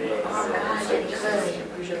 Oh God, it could.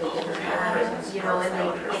 And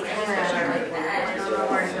they kind of are like that. I don't know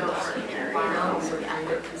where to go from here.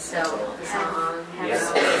 So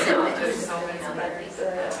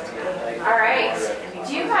all right.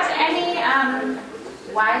 Do you have any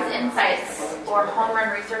wise insights or home run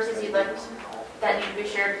resources you'd like that need to be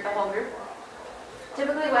shared with the whole group?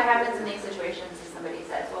 Typically what happens in these situations is somebody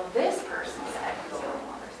says, well, this person said, so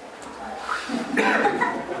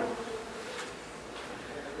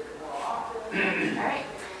all right.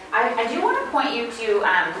 I do want to point you to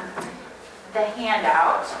the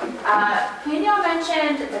handout. Daniel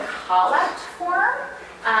mentioned the collect form,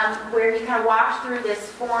 where he kind of walked through this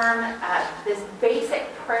form, this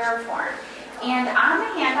basic prayer form. And on the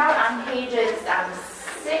handout, on pages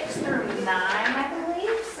 6 through 9, I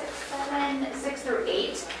believe, 6 through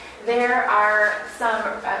 8, there are some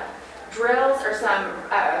drills or some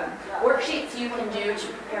worksheets you can do to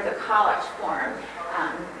prepare the collect form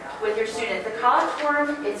with your students. The collect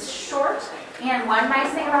form is short, and one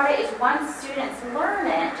nice thing about it is once students learn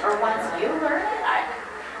it, or once you learn it,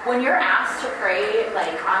 when you're asked to pray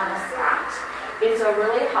like on the spot, it's a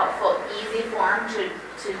really helpful, easy form to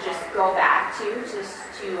just go back to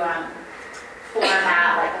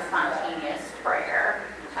format like a spontaneous prayer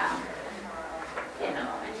in a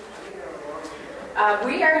moment.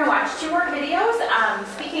 We are going to watch 2 more videos,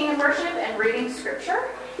 speaking in worship and reading scripture,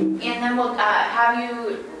 and then we'll have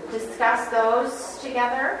you discuss those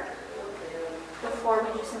together before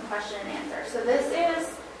we do some question and answer. So this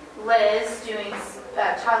is Liz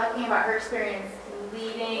talking about her experience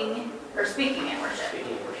leading or speaking in worship.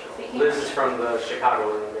 Liz is from the Chicago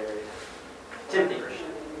area. Timothy.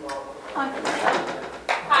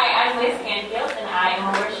 Hi, I'm Liz Canfield, and I am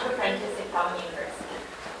a worship apprentice at Calvin University.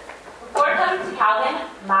 Before coming to Calvin,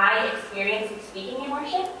 my experience of speaking in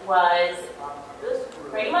worship was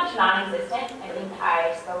pretty much non-existent. I think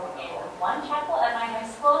I spoke in one chapel at my high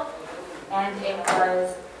school, and it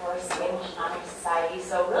was for Spanish Honor Society,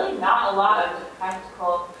 so really not a lot of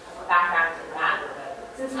practical background in that.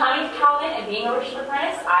 Since coming to Calvin and being a worship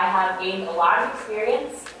apprentice, I have gained a lot of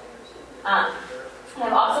experience And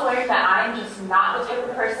I've also learned that I'm just not the type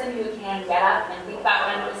of person who can get up and think about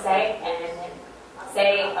what I'm going to say and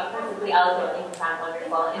say a perfectly eloquent thing and sound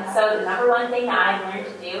wonderful. And so the number one thing that I've learned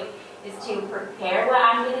to do is to prepare what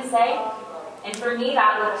I'm going to say. And for me,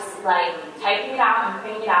 that looks like typing it out and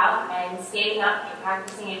printing it out and standing up and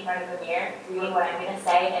practicing in front of a mirror, reading what I'm going to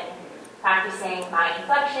say and practicing my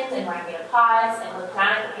inflections and where I'm going to pause and look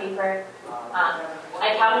down at the paper.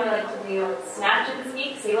 At Calvin, we like to do snatch and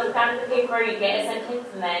speak. So you look down at the paper, you get a sentence,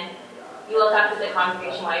 and then you look up at the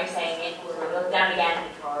congregation while you're saying it, and you look down again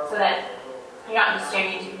so that you're not just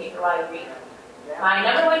staring into the paper while you read. My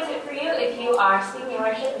number one tip for you, if you are speaking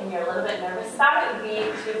worship and you're a little bit nervous about it, would be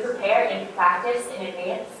to prepare and practice in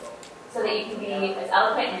advance so that you can be as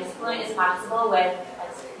eloquent and as fluent as possible with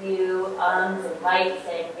as few ums and lights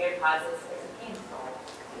and weird pauses as you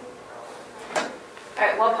can. All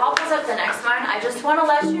right, while Paul pulls up the next one, I just want to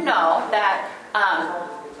let you know that,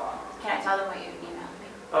 can I tell them what you emailed me?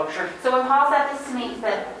 Oh, sure. So when Paul said this to me, he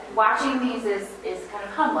said, watching these is kind of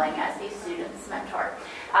humbling as these students mentor.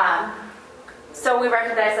 So we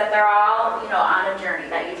recognize that they're all, on a journey,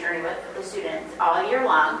 that you journey with the students all year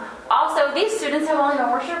long. Also, these students have only been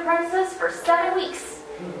worship apprentices for 7 weeks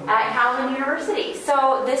at Calvin University.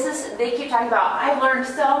 So they keep talking about, I've learned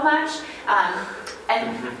so much,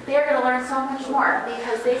 and they're going to learn so much more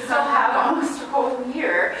because they still have almost a whole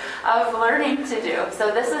year of learning to do.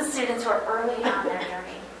 So this is students who are early on their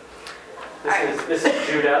journey. This is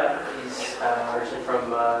Judah. He's originally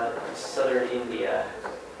from southern India.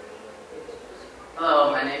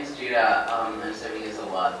 Hello, my name's Judah. I'm serving as a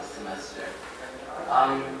law this semester.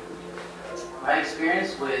 My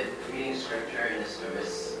experience with reading scripture in a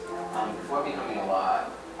service, before becoming a law,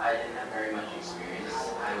 I didn't have very much experience.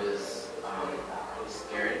 I was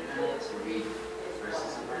scared to read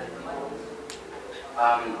verses in front of people.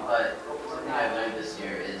 But something I've learned this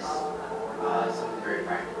year is something very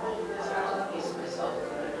practical. Is actually pace myself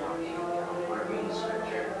when I'm talking or reading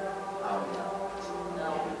scripture.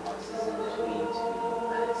 Pauses in between to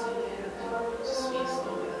let it sink in and to speak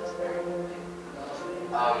slowly. That's very important.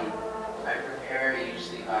 I prepare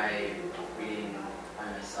usually by reading by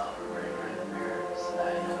myself or in front of the mirror so that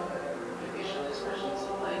I know what my facial expressions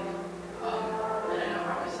look like and I know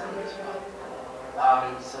how I sound as well.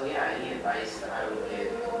 So yeah, any advice that I would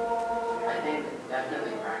give, I think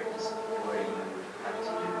definitely practice before you have to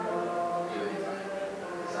do it in front of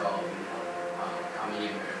people. So how many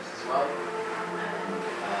mirrors as well.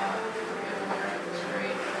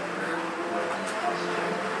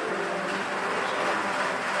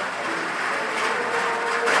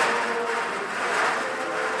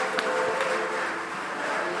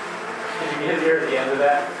 Near the end of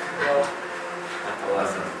that?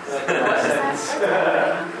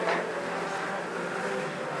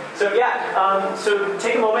 So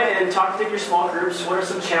take a moment and talk with your small groups. What are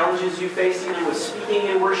some challenges you face either with speaking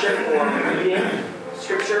in worship or reading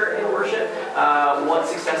scripture in worship? What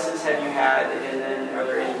successes have you had, and then are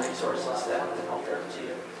there any resources that have helped them to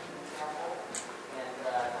you?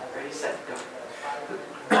 Ready, set, go.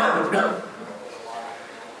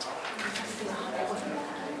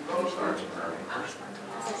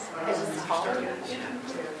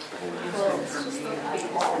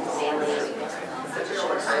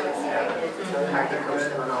 Hard to coach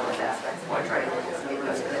them on all those aspects. I try to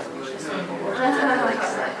and then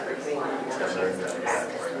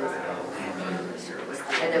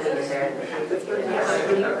when you're there,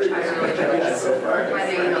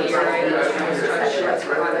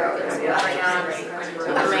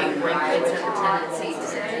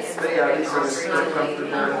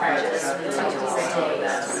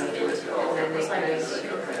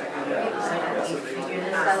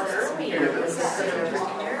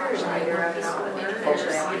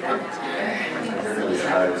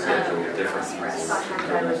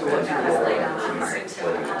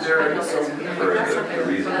 the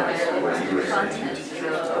reason what you were saying,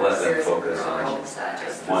 to let them focus on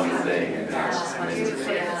one thing and then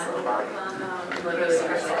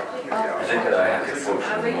I think that I have to focus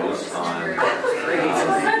the most on their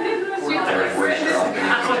worship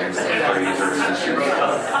and praise or sensuality,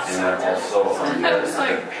 and then also on the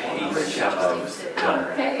pace of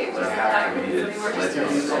you have to read it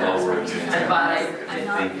slightly slower than I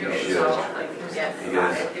think you should.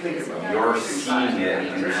 Because you're seeing it and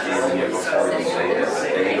understanding it before you say it, but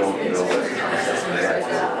they don't know what's coming. They have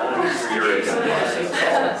to hear it and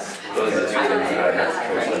process. Those are the two things that I have to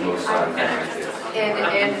coach the most on. And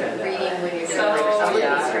reading when you're doing like some of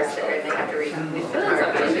these scripture, and they have to read time.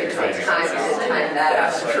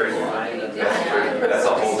 That's true. That's true. That's a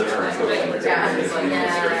whole different coaching.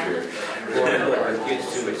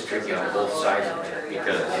 kids too, it's tricky on both sides of it,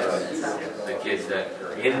 because the kids that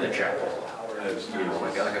are in the chapel,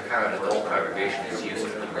 like a kind of adult congregation is used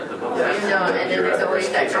to the most. And then there's always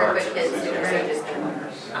that group of kids who are just,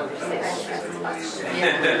 I'm just saying,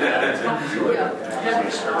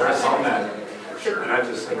 That's on that. And I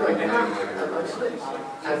just think we need to.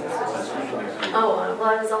 oh, well,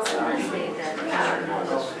 I was also going to say that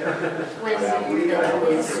when the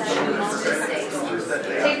kids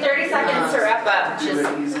Take 30 seconds to wrap up. just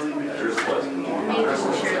making sure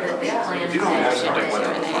that they plan to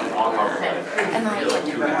and like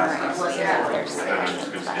what they're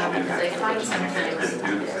saying. Because I find sometimes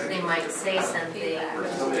they might say something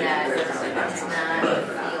that is not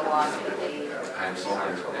theologically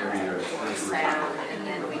sound, and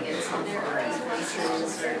then we get some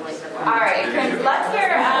voices or like the All right, let's hear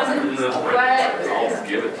what. I'll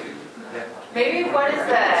give it to you. Maybe what is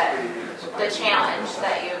the challenge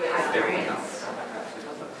that you've experienced?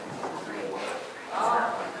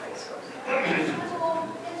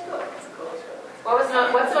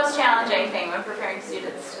 What's the most challenging thing when preparing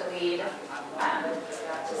students to lead,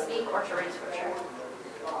 to speak or to read scripture?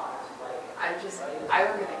 I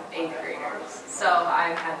work with 8th graders, so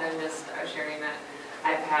I've had them I was sharing that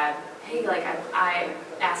I've had, hey, like I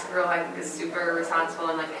asked a girl I think is super responsible,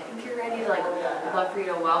 and like, I think you're ready to like, I'd love for you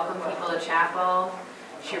to welcome people to chapel.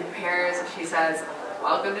 She prepares, she says,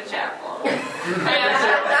 welcome to chapel. And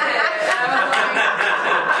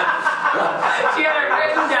she had it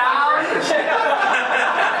written down.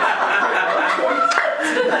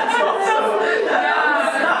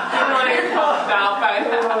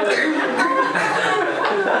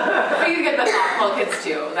 You get the thoughtful kids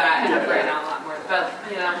too that I have written out a lot more. But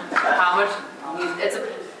how much it's a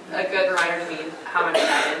good reminder to me how much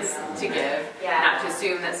guidance to give. Not to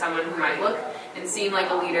assume that someone who might look and seem like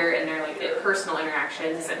a leader in their like personal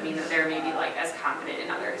interactions doesn't mean that they're maybe like as confident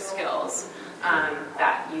in other skills.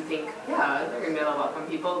 That you think, they're going to be able to welcome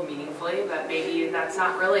people meaningfully, but maybe that's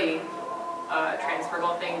not really a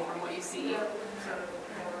transferable thing from what you see.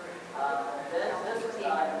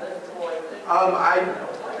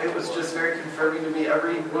 It was just very confirming to me.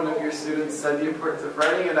 Every one of your students said the importance of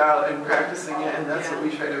writing it out and practicing it, and that's what we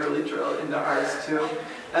try to really drill into ours too.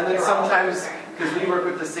 And then sometimes, because we work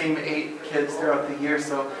with the same 8 kids throughout the year,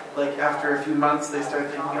 so like after a few months they start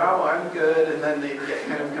thinking, oh, I'm good, and then they get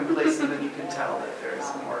kind of complacent, and you can tell that there's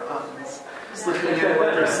more ums slipping into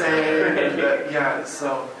what they're saying. And,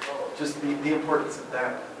 so just the importance of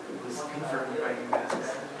that was confirmed by you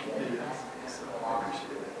guys' videos. So I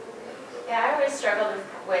appreciate it. Yeah, I always struggled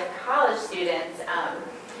with college students,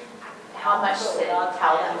 how much to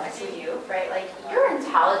tell them what to do, right? Like, you're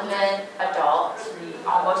intelligent, adult,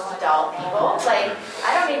 almost adult people. Like,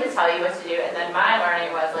 I don't need to tell you what to do. And then my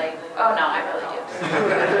learning was like, oh no, I really do.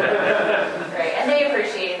 Right? And they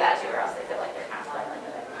appreciated that too, or else they feel like they're kind of failing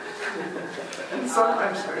with it. And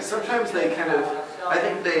sometimes they kind of, I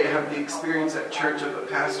think they have the experience at church of a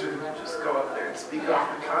pastor who can just go up there and speak off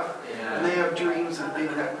the cuff. And they have dreams of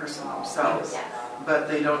being that person themselves. But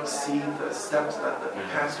they don't see the steps that the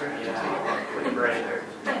pastor had to take when they right there.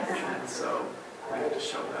 And so we have to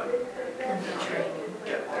show them and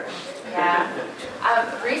get there. Yeah.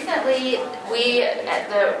 Recently, we at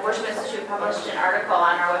the Worship Institute published an article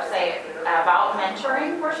on our website about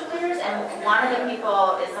mentoring worship leaders, and one of the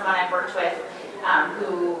people is someone I've worked with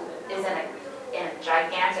who is in a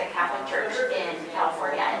gigantic Catholic church in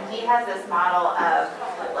California, and he has this model of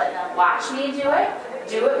like, watch me do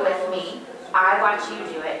it with me. I watch you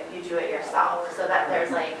do it yourself, so that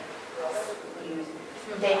there's like,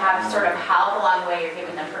 they have sort of help along the way. You're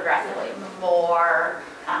giving them progressively more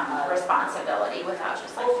responsibility without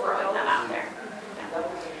just like throwing them out there.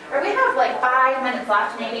 Or we have like 5 minutes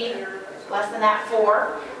left, maybe less than that,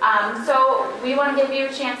 4. So we want to give you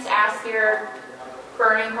a chance to ask your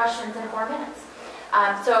burning questions in 4 minutes.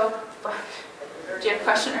 So, do you have a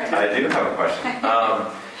question? Or I do have a question.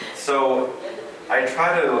 So I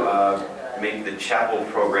try to make the chapel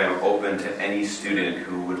program open to any student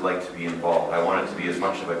who would like to be involved. I want it to be as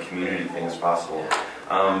much of a community thing as possible.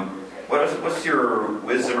 What's your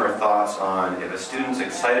wisdom or thoughts on if a student's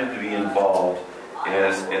excited to be involved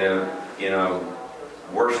in a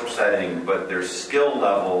worship setting, but their skill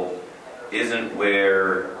level isn't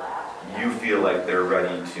where you feel like they're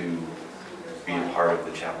ready to be a part of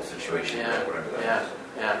the chapel situation, or whatever that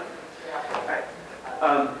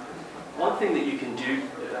is. One thing that you can do,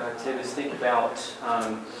 Tim, is think about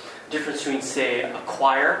difference between, say, a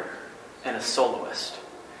choir and a soloist.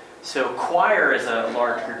 So choir is a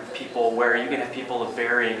large group of people where you can have people of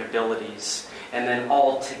varying abilities, and then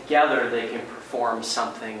all together they can perform form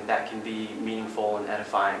something that can be meaningful and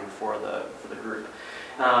edifying for the group.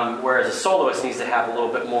 Whereas a soloist needs to have a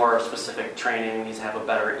little bit more specific training, needs to have a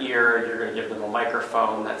better ear, you're going to give them a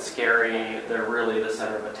microphone that's scary, they're really the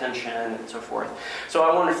center of attention, and so forth. So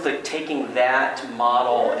I wonder if taking that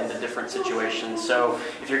model into different situations, so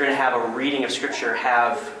if you're going to have a reading of Scripture,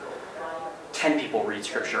 have 10 people read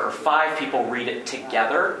Scripture, or 5 people read it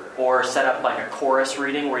together, or set up like a chorus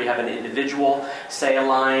reading where you have an individual say a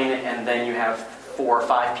line, and then you have 4 or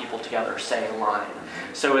 5 people together say a line.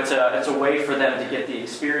 So it's a way for them to get the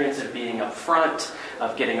experience of being up front,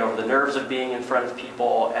 of getting over the nerves of being in front of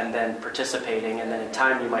people, and then participating, and then in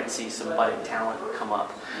time you might see some budding talent come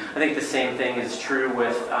up. I think the same thing is true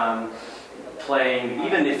with playing,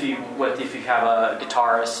 even if you have a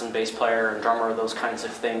guitarist and bass player and drummer, those kinds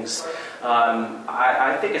of things.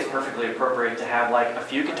 I think it's perfectly appropriate to have like a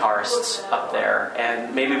few guitarists up there,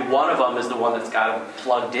 and maybe one of them is the one that's got them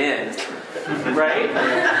plugged in, right?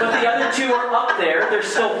 But the other 2 are up there, they're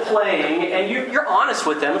still playing, and you're honest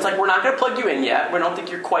with them. It's like, we're not going to plug you in yet, we don't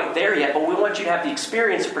think you're quite there yet, but we want you to have the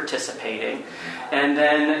experience of participating, and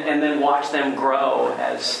then watch them grow.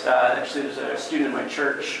 As actually, there's a student in my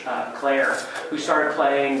church, Claire, who started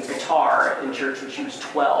playing guitar in church when she was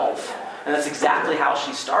 12. And that's exactly how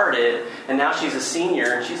she started. And now she's a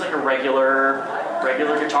senior, and she's like a regular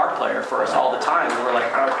guitar player for us all the time. And we're like,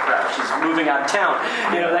 oh crap, she's moving out of town.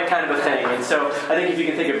 That kind of a thing. And so I think if you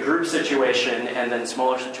can think of group situation and then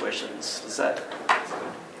smaller situations, is that...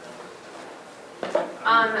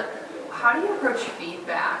 How do you approach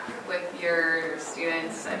feedback with your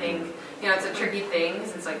students? I think, it's a tricky thing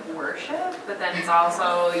because it's like worship, but then it's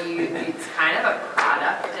also, it's kind of a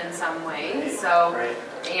product in some ways. So,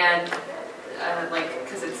 and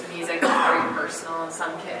because it's music, it's very personal in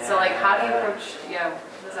some kids. So how do you approach,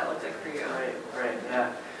 what does that look like for you? Right,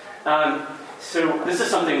 yeah. So this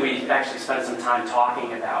is something we actually spent some time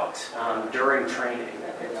talking about during training.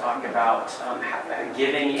 We talk about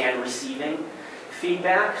giving and receiving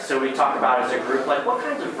feedback. So we talk about as a group, like, what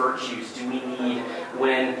kinds of virtues do we need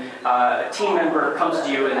when a team member comes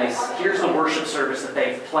to you and here's the worship service that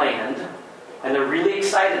they've planned, and they're really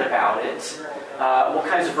excited about it. What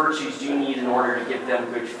kinds of virtues do you need in order to give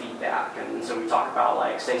them good feedback? And so we talk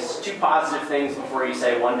about, say 2 positive things before you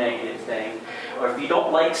say 1 negative thing. Or if you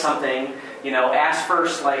don't like something, ask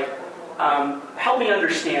first, help me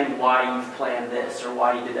understand why you've planned this or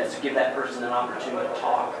why you did that. So give that person an opportunity to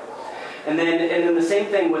talk. And then the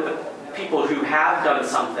same thing with the people who have done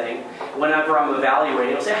something. Whenever I'm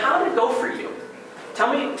evaluating, I'll say, how did it go for you?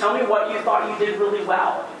 Tell me what you thought you did really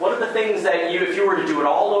well. What are the things that if you were to do it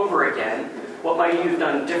all over again, what might you have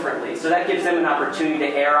done differently? So that gives them an opportunity to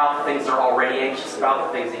air out the things they're already anxious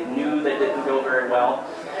about, the things they knew that didn't go very well.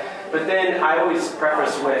 But then I always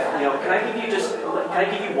preface with, can I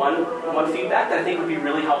give you one feedback that I think would be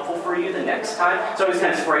really helpful for you the next time? So I always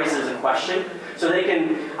kind of phrase it as a question. So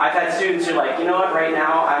I've had students who are like, right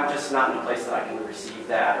now I'm just not in a place that I can receive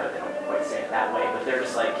that, or they don't quite say it that way, but they're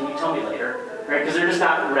just like, can you tell me later? Right? Because they're just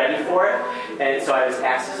not ready for it. And so I was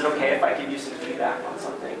asked, is it okay if I give you some feedback on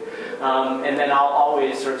something? And then I'll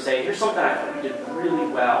always sort of say, here's something I thought you did really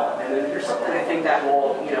well, and then here's something I think that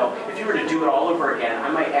will, if you were to do it all over again, I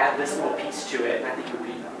might add this little piece to it, and I think it would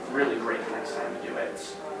be really great the next time you do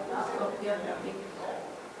it.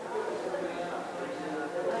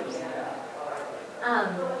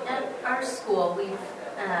 At our school,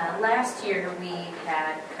 last year we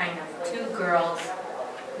had kind of 2 girls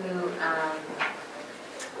who,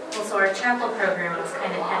 so our chapel program was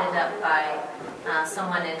kind of headed up by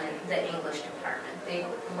someone in the English department. They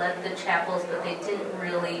led the chapels, but they didn't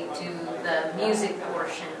really do the music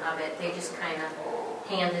portion of it. They just kind of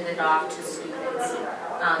handed it off to students.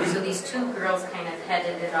 So these 2 girls kind of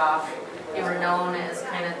headed it off. They were known as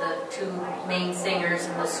kind of the 2 main singers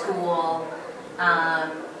in the school.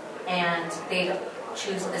 And they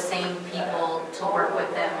choose the same people to work with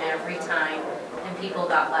them every time, and people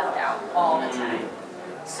got left out all the time.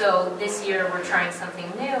 So this year we're trying something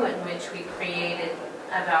new in which we created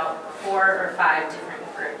about 4 or 5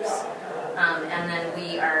 different groups, and then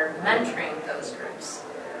we are mentoring those groups.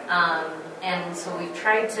 And so we've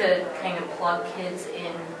tried to kind of plug kids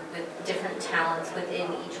in with different talents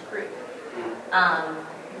within each group.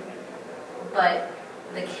 But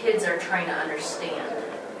the kids are trying to understand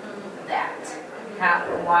that.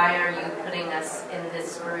 Why are you putting us in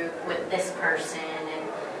this group with this person? And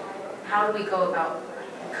how do we go about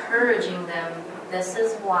encouraging them? This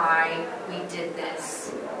is why we did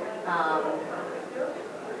this.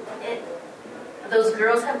 Those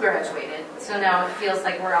girls have graduated, so now it feels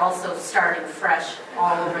like we're also starting fresh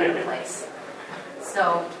all over the place.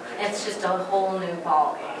 So it's just a whole new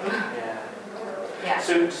ball game. Yeah.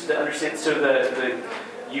 So just to understand, so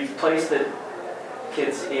you've placed the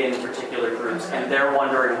kids in particular groups, and they're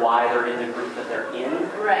wondering why they're in the group that they're in?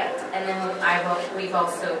 Right, and then we've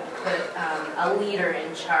also put a leader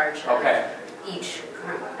in charge of each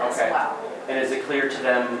group as well. And is it clear to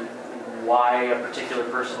them why a particular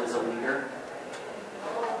person is a leader?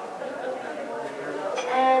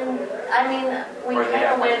 And I mean, we kind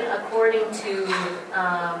of went according to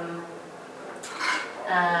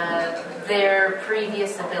their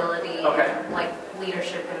previous ability, like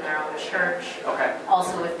leadership in their own church.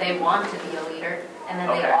 Also, if they want to be a leader, and then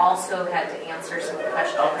they also had to answer some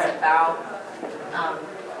questions about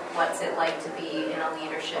what's it like to be in a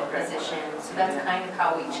leadership position. So that's kind of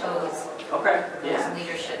how we chose those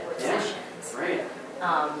leadership positions. Right.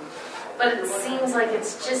 But it seems like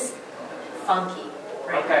it's just funky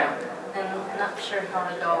right now, and I'm not sure how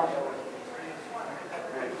to go.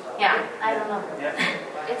 Yeah, I don't know.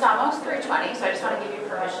 It's almost 3:20, so I just want to give you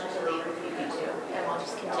permission to leave if you need to, and we'll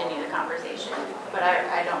just continue the conversation. But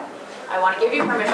I want to give you permission.